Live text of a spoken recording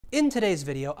In today's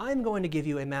video, I'm going to give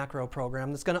you a macro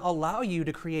program that's going to allow you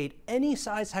to create any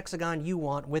size hexagon you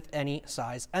want with any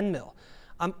size end mill.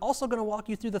 I'm also going to walk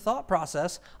you through the thought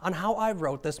process on how I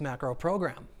wrote this macro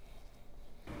program.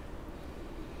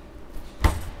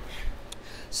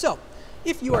 So,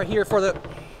 if you are here for the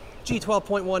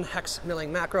G12.1hex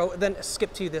milling macro, then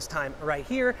skip to this time right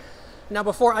here. Now,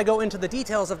 before I go into the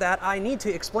details of that, I need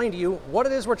to explain to you what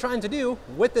it is we're trying to do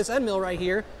with this end mill right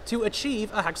here to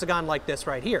achieve a hexagon like this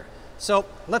right here. So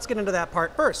let's get into that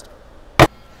part first.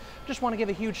 Just want to give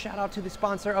a huge shout out to the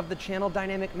sponsor of the channel,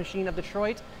 Dynamic Machine of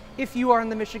Detroit. If you are in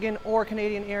the Michigan or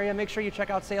Canadian area, make sure you check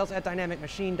out sales at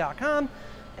dynamicmachine.com.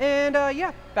 And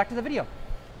yeah, back to the video.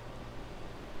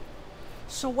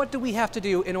 So what do we have to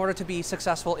do in order to be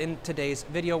successful in today's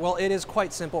video? Well, it is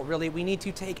quite simple, really. We need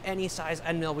to take any size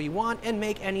end mill we want and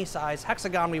make any size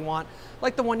hexagon we want,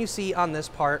 like the one you see on this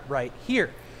part right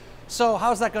here. So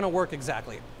how's that going to work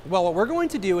exactly? Well, what we're going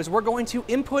to do is we're going to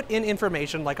input in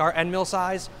information like our end mill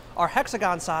size, our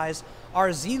hexagon size,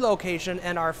 our Z location,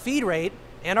 and our feed rate,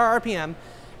 and our RPM,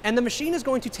 and the machine is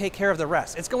going to take care of the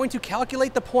rest. It's going to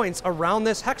calculate the points around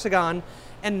this hexagon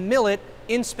and mill it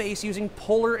in space using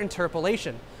polar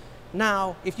interpolation.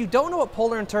 Now, if you don't know what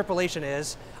polar interpolation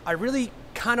is, I really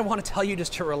kind of want to tell you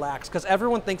just to relax, because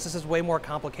everyone thinks this is way more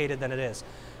complicated than it is.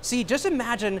 See, just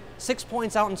imagine 6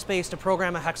 points out in space to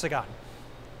program a hexagon.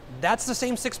 That's the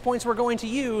same 6 points we're going to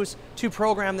use to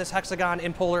program this hexagon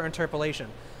in polar interpolation.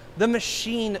 The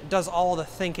machine does all the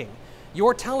thinking.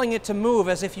 You're telling it to move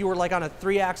as if you were like on a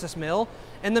 3-axis mill,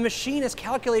 and the machine is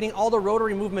calculating all the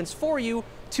rotary movements for you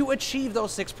to achieve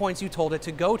those 6 points you told it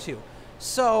to go to.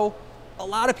 So a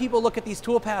lot of people look at these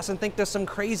toolpaths and think there's some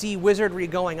crazy wizardry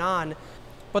going on,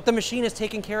 but the machine is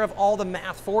taking care of all the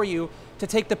math for you to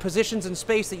take the positions in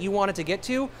space that you want it to get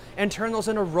to and turn those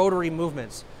into rotary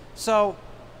movements. So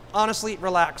honestly,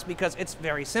 relax, because it's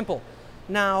very simple.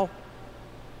 Now,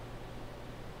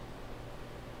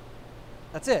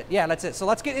 that's it. Yeah, that's it. So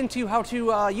let's get into how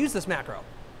to use this macro.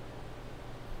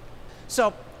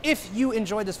 So if you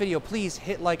enjoyed this video, please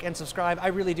hit like and subscribe. I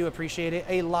really do appreciate it.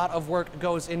 A lot of work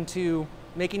goes into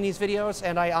making these videos,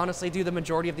 and I honestly do the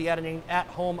majority of the editing at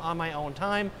home on my own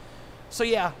time. So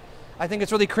yeah, I think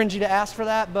it's really cringy to ask for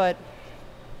that, but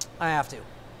I have to.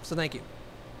 So thank you.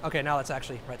 Okay, now let's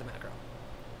actually write the macro.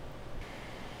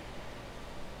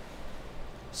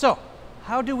 So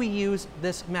how do we use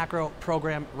this macro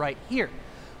program right here?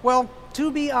 Well,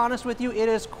 to be honest with you, it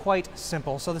is quite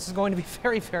simple. So this is going to be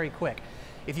very, very quick.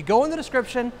 If you go in the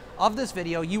description of this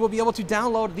video, you will be able to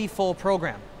download the full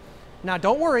program. Now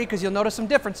don't worry, because you'll notice some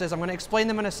differences. I'm going to explain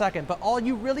them in a second, but all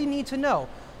you really need to know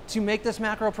to make this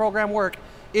macro program work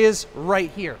is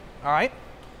right here, all right?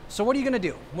 So what are you going to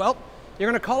do? Well, you're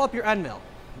going to call up your end mill.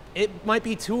 It might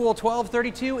be tool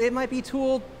 1232, it might be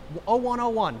tool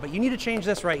 0101, but you need to change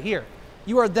this right here.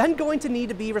 You are then going to need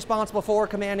to be responsible for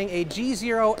commanding a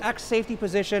G0 X safety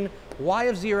position, Y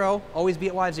of 0, always be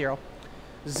at Y of 0,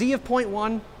 Z of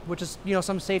 0.1, which is, you know,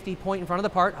 some safety point in front of the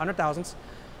part, 100 thousandths,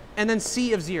 and then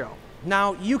C of 0.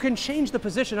 Now, you can change the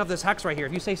position of this hex right here.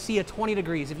 If you say C at 20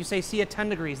 degrees, if you say C at 10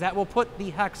 degrees, that will put the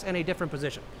hex in a different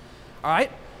position. All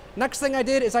right? Next thing I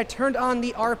did is I turned on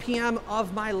the RPM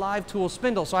of my live tool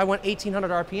spindle. So I went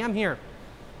 1800 RPM here.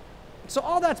 So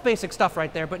all that's basic stuff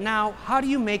right there, but now how do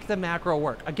you make the macro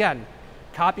work? Again,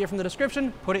 copy it from the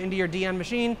description, put it into your DN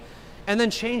machine, and then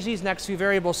change these next few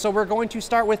variables. So we're going to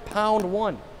start with pound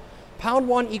 1. Pound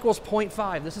 1 equals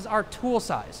 0.5. This is our tool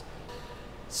size.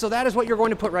 So that is what you're going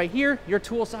to put right here, your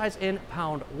tool size in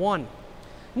pound 1.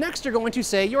 Next, you're going to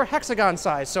say your hexagon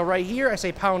size. So right here, I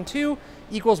say pound 2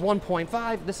 equals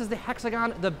 1.5. This is the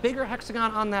hexagon, the bigger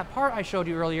hexagon on that part I showed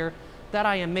you earlier that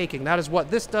I am making. That is what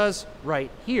this does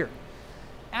right here.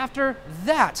 After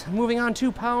that, moving on to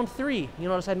pound 3. You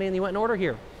notice I mainly went in order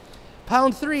here.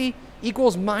 Pound 3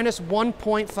 equals minus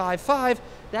 1.55.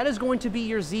 That is going to be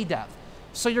your Z depth.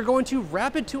 So you're going to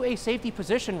wrap it to a safety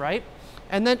position, right?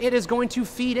 And then it is going to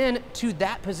feed in to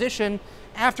that position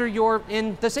after you're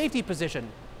in the safety position.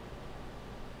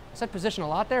 I said position a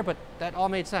lot there, but that all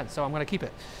made sense, so I'm going to keep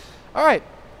it. All right.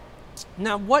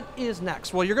 Now, what is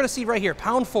next? Well, you're going to see right here,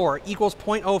 pound 4 equals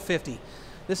 0.050.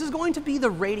 This is going to be the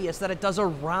radius that it does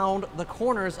around the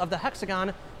corners of the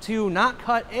hexagon to not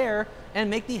cut air and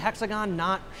make the hexagon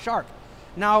not sharp.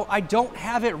 Now, I don't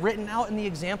have it written out in the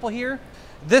example here.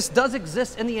 This does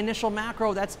exist in the initial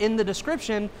macro that's in the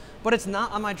description, but it's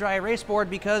not on my dry erase board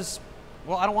because,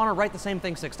 well, I don't want to write the same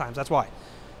thing 6 times. That's why.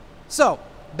 So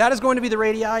that is going to be the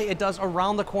radii it does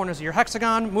around the corners of your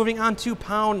hexagon. Moving on to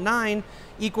pound 9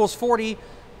 equals 40.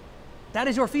 That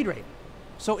is your feed rate.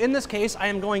 So in this case, I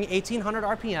am going 1800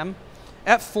 RPM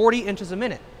at 40 inches a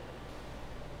minute.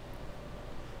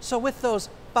 So with those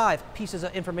 5 pieces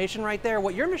of information right there,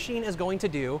 what your machine is going to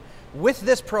do with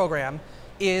this program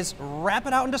is wrap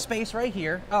it out into space right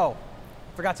here. Oh,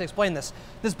 forgot to explain this.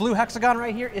 This blue hexagon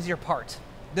right here is your part.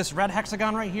 This red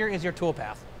hexagon right here is your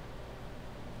toolpath.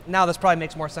 Now this probably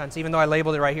makes more sense, even though I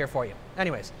labeled it right here for you.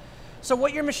 Anyways, so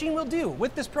what your machine will do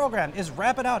with this program is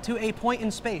wrap it out to a point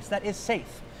in space that is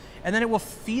safe. And then it will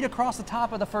feed across the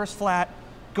top of the first flat,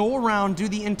 go around, do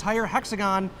the entire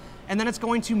hexagon, and then it's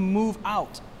going to move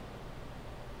out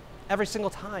every single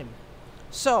time.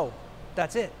 So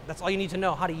that's it. That's all you need to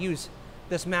know how to use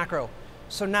this macro.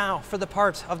 So now for the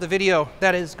part of the video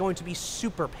that is going to be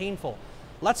super painful.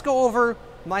 Let's go over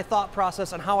my thought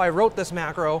process on how I wrote this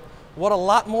macro, what a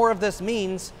lot more of this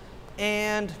means,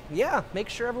 and yeah, make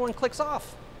sure everyone clicks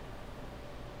off.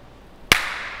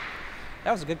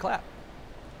 That was a good clap.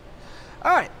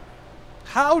 All right,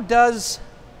 how does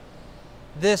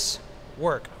this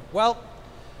work? Well,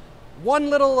 one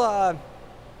little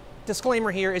disclaimer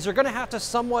here is you're gonna have to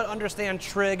somewhat understand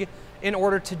trig in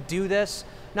order to do this.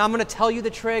 Now I'm gonna tell you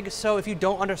the trig, so if you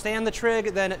don't understand the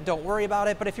trig, then don't worry about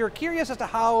it. But if you're curious as to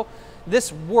how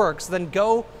this works, then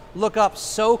go look up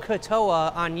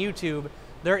SoKatoa on YouTube.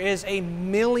 There is a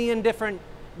million different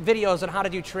videos on how to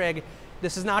do trig.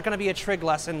 This is not gonna be a trig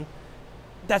lesson.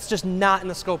 That's just not in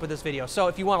the scope of this video. So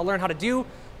if you wanna learn how to do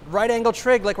right angle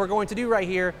trig like we're going to do right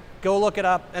here, go look it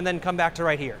up and then come back to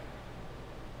right here.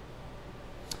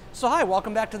 So hi,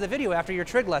 welcome back to the video after your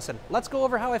trig lesson. Let's go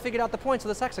over how I figured out the points of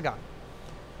this hexagon.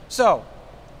 So,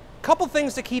 couple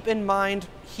things to keep in mind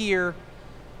here.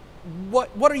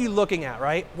 What are you looking at,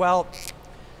 right? Well,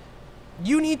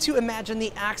 you need to imagine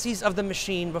the axes of the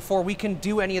machine before we can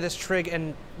do any of this trig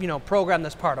and, you know, program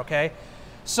this part, okay?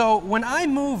 So when I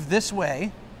move this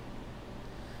way,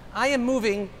 I am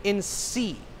moving in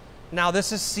C. Now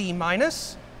this is C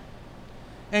minus,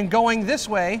 and going this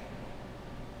way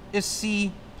is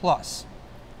C plus.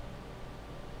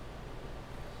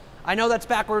 I know that's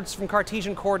backwards from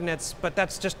Cartesian coordinates, but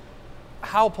that's just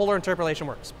how polar interpolation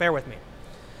works. Bear with me.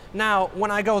 Now, when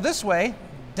I go this way,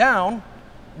 down,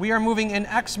 we are moving in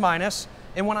X minus,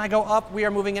 and when I go up, we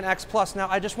are moving in X plus. Now,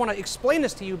 I just want to explain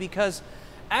this to you because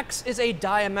X is a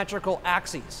diametrical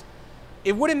axis.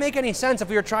 It wouldn't make any sense if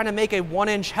we were trying to make a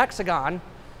 1-inch hexagon,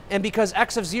 and because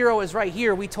X of 0 is right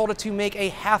here, we told it to make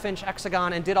a 1/2-inch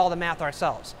hexagon and did all the math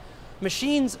ourselves.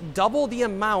 Machines double the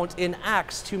amount in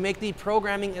X to make the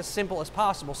programming as simple as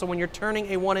possible. So when you're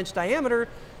turning a 1-inch diameter,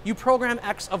 you program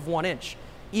X of 1 inch,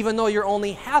 even though you're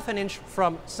only 1/2 an inch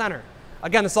from center.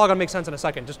 Again, this is all gonna make sense in a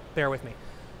second, just bear with me.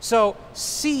 So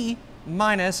C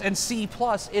minus and C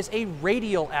plus is a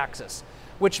radial axis,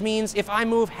 which means if I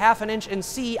move 1/2 an inch in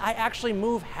C, I actually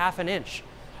move 1/2 an inch.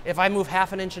 If I move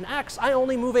 1/2 an inch in X, I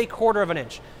only move 1/4 of an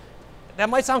inch. That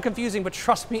might sound confusing, but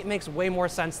trust me, it makes way more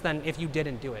sense than if you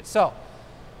didn't do it. So,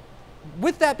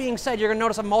 with that being said, you're gonna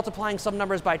notice I'm multiplying some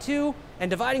numbers by 2 and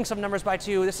dividing some numbers by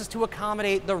 2. This is to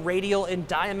accommodate the radial and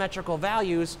diametrical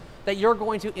values that you're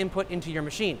going to input into your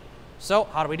machine. So,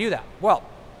 how do we do that? Well,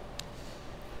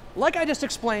 like I just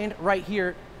explained right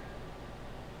here,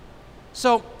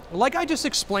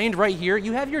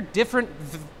 you have your different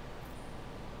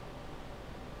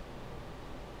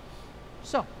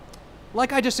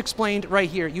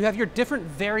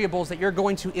variables that you're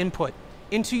going to input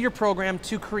into your program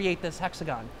to create this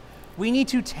hexagon. We need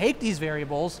to take these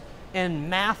variables and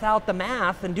math out the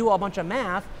math and do a bunch of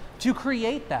math to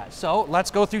create that. So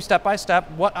let's go through step by step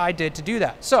what I did to do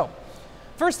that. So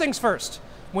first things first,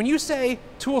 when you say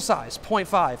tool size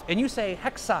 0.5 and you say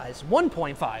hex size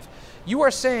 1.5, you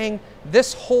are saying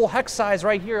this whole hex size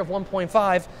right here of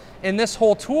 1.5 and this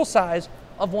whole tool size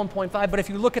of 1.5, but if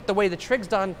you look at the way the trig's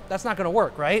done, that's not gonna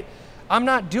work, right? I'm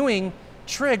not doing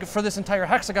trig for this entire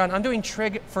hexagon, I'm doing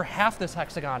trig for 1/2 this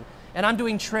hexagon, and I'm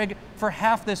doing trig for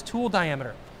 1/2 this tool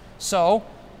diameter. So,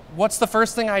 what's the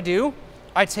first thing I do?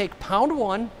 I take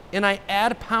 #1 and I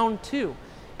add #2,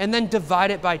 and then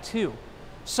divide it by 2.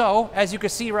 So, as you can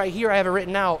see right here, I have it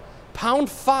written out,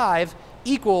 #5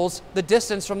 equals the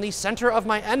distance from the center of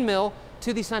my end mill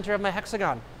to the center of my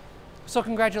hexagon. So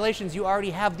congratulations, you already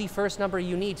have the first number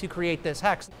you need to create this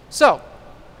hex. So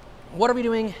what are we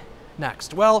doing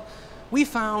next? Well, we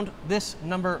found this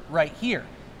number right here.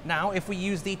 Now, if we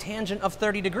use the tangent of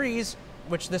 30 degrees,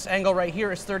 which this angle right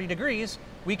here is 30 degrees,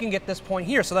 we can get this point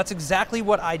here. So that's exactly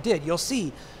what I did. You'll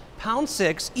see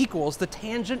 #6 equals the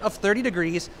tangent of 30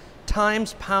 degrees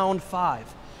times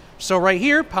 #5. So right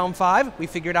here, #5, we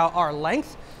figured out our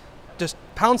length. Just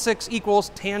 #6 equals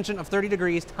tangent of 30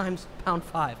 degrees times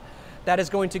 #5. That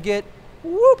is going to get,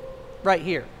 whoop, right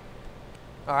here.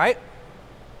 All right?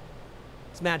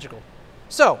 It's magical.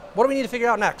 So, what do we need to figure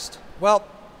out next? Well,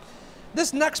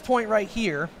 this next point right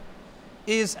here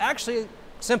is actually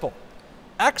simple.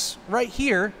 X right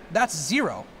here, that's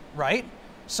 0, right?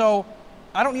 So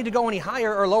I don't need to go any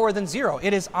higher or lower than 0.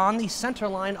 It is on the center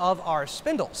line of our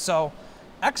spindle. So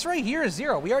X right here is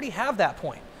 0. We already have that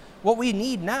point. What we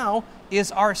need now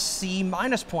is our C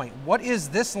minus point. What is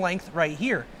this length right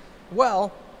here?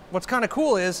 Well, what's kind of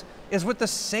cool is with the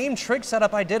same trig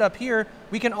setup I did up here,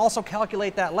 we can also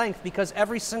calculate that length because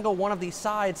every single one of these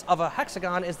sides of a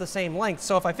hexagon is the same length.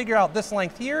 So if I figure out this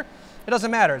length here, it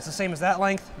doesn't matter. It's the same as that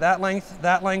length, that length,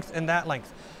 that length, and that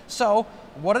length. So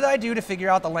what did I do to figure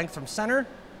out the length from center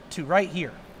to right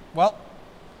here? Well,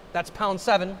 that's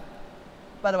 #7,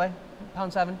 by the way,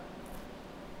 #7.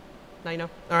 Now you know.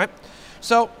 All right.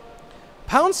 So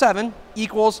 #7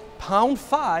 equals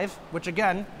 #5, which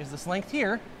again is this length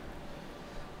here,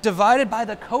 divided by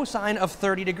the cosine of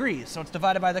 30 degrees. So it's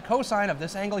divided by the cosine of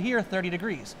this angle here, 30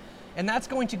 degrees. And that's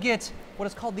going to get what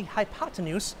is called the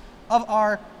hypotenuse of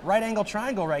our right angle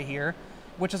triangle right here,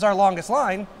 which is our longest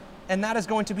line. And that is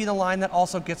going to be the line that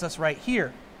also gets us right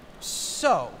here.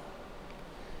 So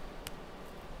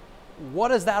what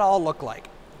does that all look like?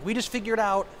 We just figured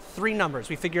out 3 numbers.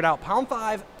 We figured out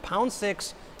 #5,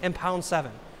 #6, and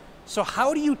 #7. So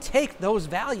how do you take those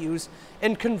values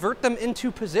and convert them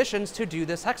into positions to do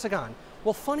this hexagon?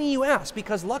 Well, funny you ask,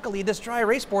 because luckily this dry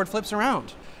erase board flips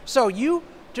around. So you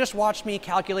just watched me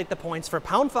calculate the points for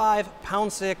 #5,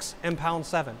 #6, and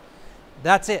 #7.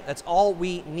 That's it. That's all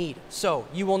we need. So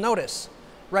you will notice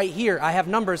right here, I have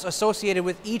numbers associated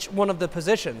with each one of the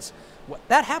positions.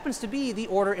 That happens to be the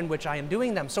order in which I am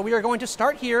doing them. So we are going to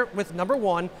start here with number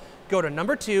 1, go to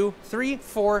number 2, 3,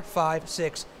 4, 5,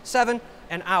 6, 7,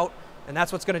 and out. And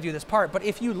that's what's going to do this part. But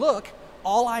if you look,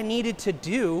 all I needed to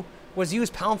do was use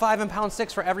 #5 and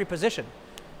 #6 for every position.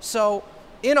 So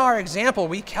in our example,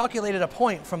 we calculated a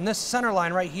point from this center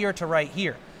line right here to right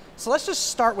here. So let's just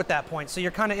start with that point. So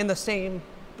you're kind of in the same,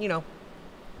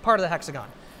 part of the hexagon.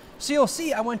 So you'll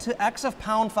see I went to X of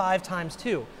 #5 times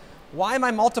 2. Why am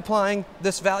I multiplying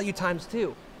this value times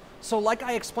 2? So like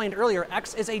I explained earlier,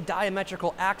 X is a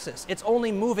diametrical axis. It's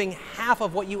only moving half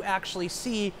of what you actually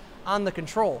see on the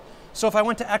control. So if I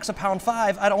went to X of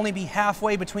 #5, I'd only be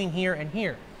halfway between here and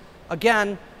here.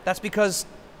 Again, that's because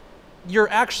you're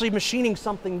actually machining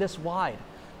something this wide,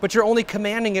 but you're only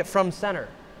commanding it from center.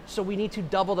 So we need to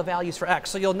double the values for X.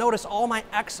 So you'll notice all my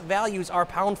X values are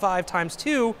 #5 times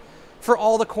 2 for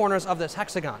all the corners of this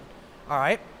hexagon. All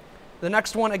right. The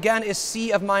next one again is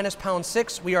C of minus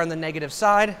 #6. We are on the negative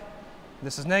side.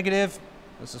 This is negative,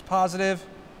 this is positive,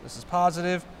 this is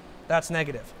positive, that's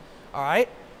negative. All right.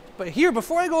 But here,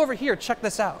 before I go over here, check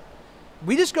this out.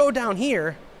 We just go down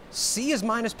here, C is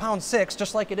minus #6,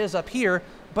 just like it is up here,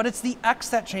 but it's the X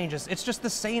that changes. It's just the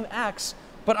same X,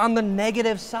 but on the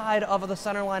negative side of the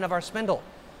center line of our spindle.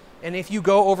 And if you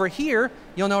go over here,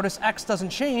 you'll notice X doesn't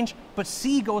change, but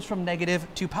C goes from negative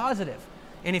to positive.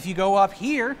 And if you go up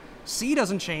here, C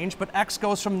doesn't change, but X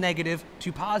goes from negative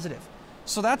to positive.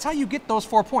 So that's how you get those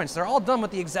 4 points. They're all done with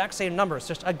the exact same numbers,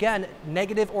 just again,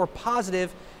 negative or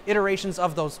positive iterations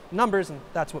of those numbers, and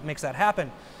that's what makes that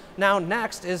happen. Now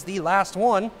next is the last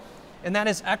one, and that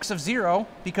is X of 0,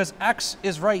 because X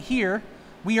is right here.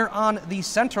 We are on the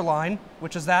center line,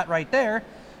 which is that right there,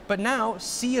 but now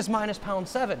C is minus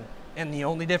 #7. And the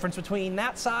only difference between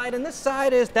that side and this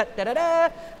side is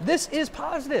this is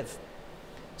positive.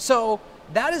 So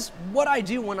that is what I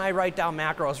do when I write down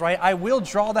macros, right? I will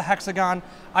draw the hexagon,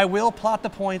 I will plot the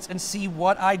points and see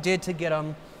what I did to get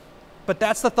them, but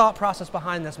that's the thought process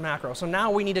behind this macro. So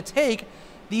now we need to take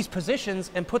these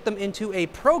positions and put them into a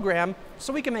program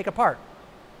so we can make a part.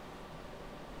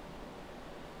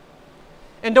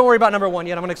 And don't worry about number 1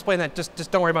 yet. I'm going to explain that.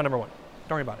 Just don't worry about number 1.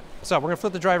 Don't worry about it. So we're going to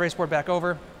flip the dry erase board back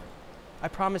over. I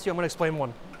promise you I'm going to explain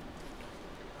 1.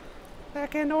 There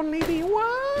can only be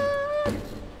 1.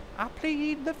 I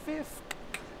plead the 5th.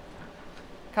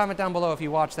 Comment down below if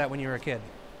you watched that when you were a kid.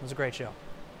 It was a great show.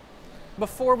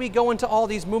 Before we go into all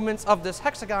these movements of this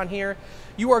hexagon here,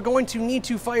 you are going to need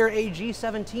to fire a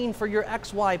G17 for your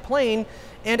XY plane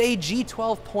and a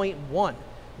G12.1.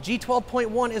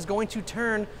 G12.1 is going to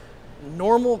turn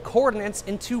normal coordinates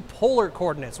into polar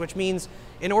coordinates, which means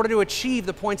in order to achieve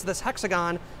the points of this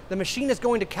hexagon, the machine is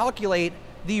going to calculate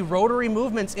the rotary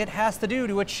movements it has to do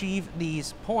to achieve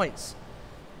these points.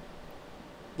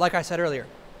 Like I said earlier,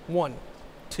 1,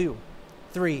 2,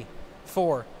 3,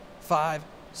 4, 5,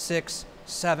 6,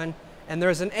 7, and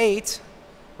there's an 8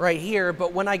 right here,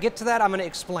 but when I get to that, I'm going to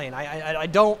explain. I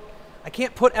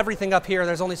can't put everything up here.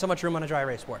 There's only so much room on a dry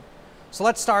erase board. So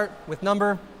let's start with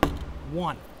number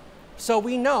 1. So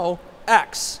we know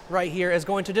X right here is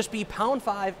going to just be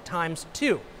 #5 times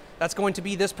 2. That's going to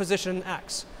be this position in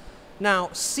X. Now,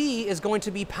 C is going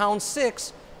to be pound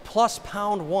 6 plus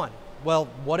pound 1. Well,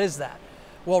 what is that?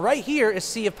 Well, right here is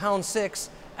C of pound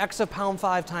 6, X of pound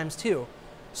 5 times 2.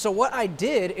 So what I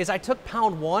did is I took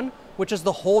pound 1, which is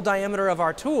the whole diameter of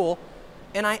our tool,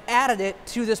 and I added it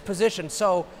to this position.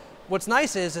 So what's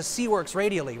nice is C works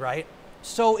radially, right?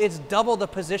 So it's double the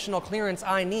positional clearance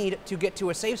I need to get to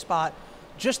a safe spot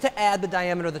just to add the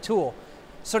diameter of the tool.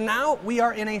 So now we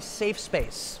are in a safe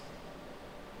space.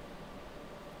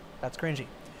 That's cringy.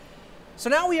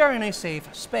 So now we are in a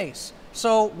safe space.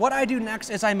 So what I do next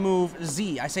is I move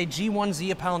Z. I say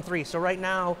G1Z of pound 3. So right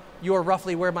now, you're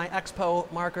roughly where my expo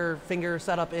marker finger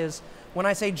setup is. When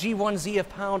I say G1Z of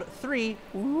pound 3,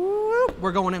 whoop,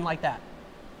 we're going in like that.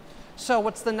 So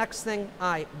what's the next thing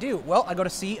I do? Well, I go to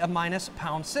C of minus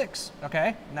pound 6,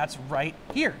 okay? And that's right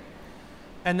here.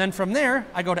 And then from there,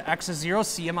 I go to X of 0,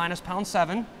 C of minus pound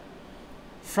 7.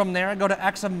 From there, I go to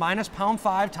X of minus pound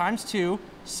 5 times 2,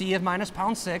 C of minus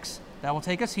pound 6. That will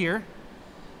take us here.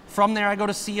 From there, I go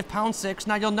to C of pound 6.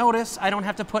 Now you'll notice I don't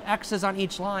have to put X's on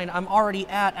each line. I'm already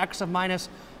at X of minus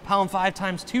pound 5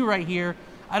 times 2 right here.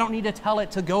 I don't need to tell it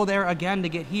to go there again to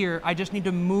get here. I just need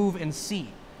to move in C.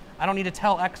 I don't need to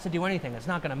tell X to do anything. It's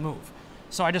not going to move.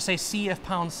 So I just say C of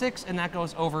pound 6, and that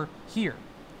goes over here.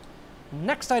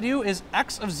 Next I do is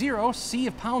X of 0, C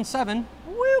of pound 7,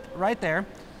 whoop, right there.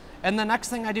 And the next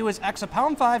thing I do is X of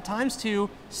pound 5 times 2,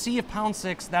 C of pound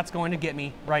 6. That's going to get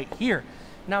me right here.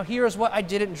 Now here's what I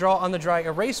didn't draw on the dry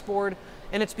erase board,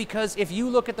 and it's because if you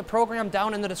look at the program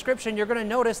down in the description, you're going to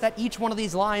notice that each one of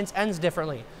these lines ends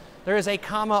differently. There is a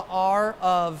comma R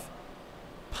of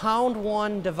pound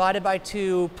 1 divided by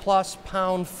 2 plus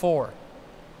pound 4.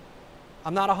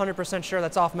 I'm not 100% sure,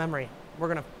 that's off memory. We're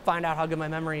going to find out how good my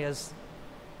memory is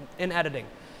in editing.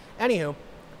 Anywho,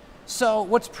 so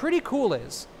what's pretty cool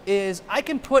is I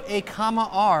can put a comma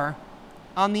R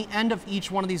on the end of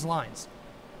each one of these lines.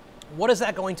 What is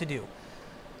that going to do?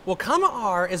 Well, comma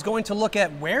R is going to look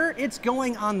at where it's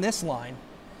going on this line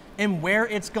and where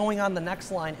it's going on the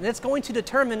next line, and it's going to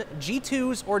determine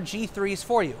G2s or G3s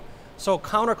for you. So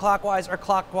counterclockwise or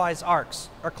clockwise arcs,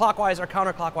 or clockwise or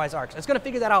counterclockwise arcs. It's going to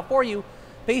figure that out for you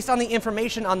based on the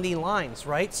information on the lines,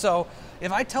 right? So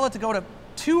if I tell it to go to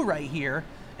 2 right here,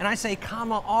 and I say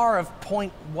comma R of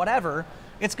point whatever,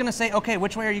 it's going to say, okay,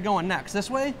 which way are you going next? This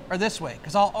way or this way?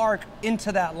 Because I'll arc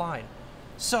into that line.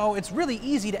 So it's really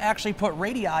easy to actually put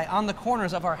radii on the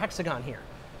corners of our hexagon here.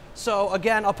 So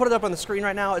again, I'll put it up on the screen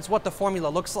right now. It's what the formula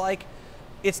looks like.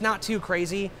 It's not too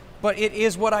crazy, but it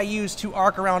is what I use to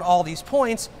arc around all these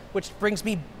points, which brings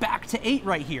me back to 8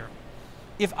 right here.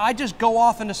 If I just go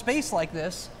off into space like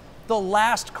this, the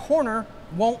last corner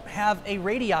won't have a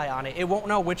radii on it. It won't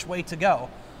know which way to go.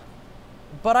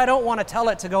 But I don't want to tell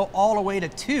it to go all the way to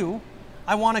 2.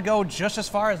 I want to go just as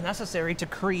far as necessary to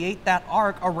create that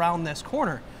arc around this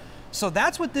corner. So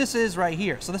that's what this is right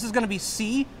here. So this is going to be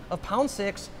C of pound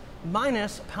 6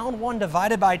 minus pound 1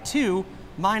 divided by 2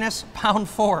 minus pound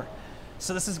 4.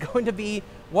 So this is going to be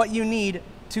what you need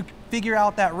to figure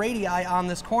out that radii on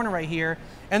this corner right here.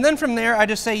 And then from there, I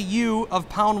just say U of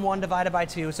pound 1 divided by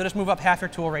 2. So just move up half your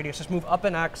tool radius, just move up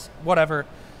an X, whatever.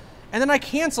 And then I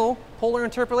cancel polar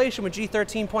interpolation with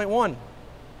G13.1.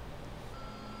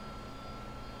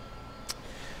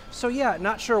 So yeah,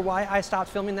 not sure why I stopped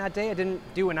filming that day. I didn't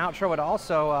do an outro at all.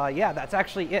 So yeah, that's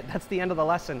actually it. That's the end of the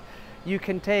lesson. You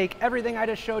can take everything I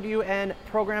just showed you and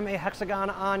program a hexagon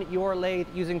on your lathe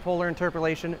using polar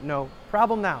interpolation. No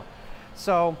problem now.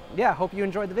 So yeah, hope you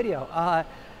enjoyed the video.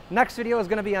 Next video is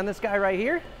going to be on this guy right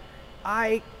here.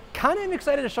 I kind of am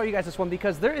excited to show you guys this one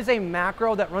because there is a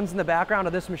macro that runs in the background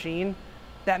of this machine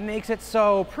that makes it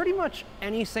so pretty much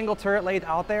any single turret lathe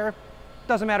out there,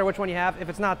 doesn't matter which one you have, if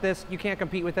it's not this, you can't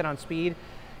compete with it on speed.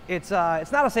 It's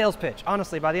not a sales pitch,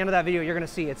 honestly. By the end of that video, you're going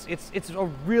to see it's a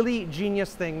really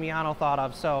genius thing Miano thought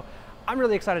of. So I'm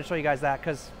really excited to show you guys that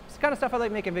because it's the kind of stuff I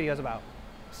like making videos about.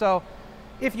 So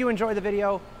if you enjoyed the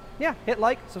video, yeah, hit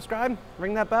like, subscribe,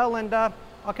 ring that bell, and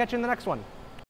I'll catch you in the next one.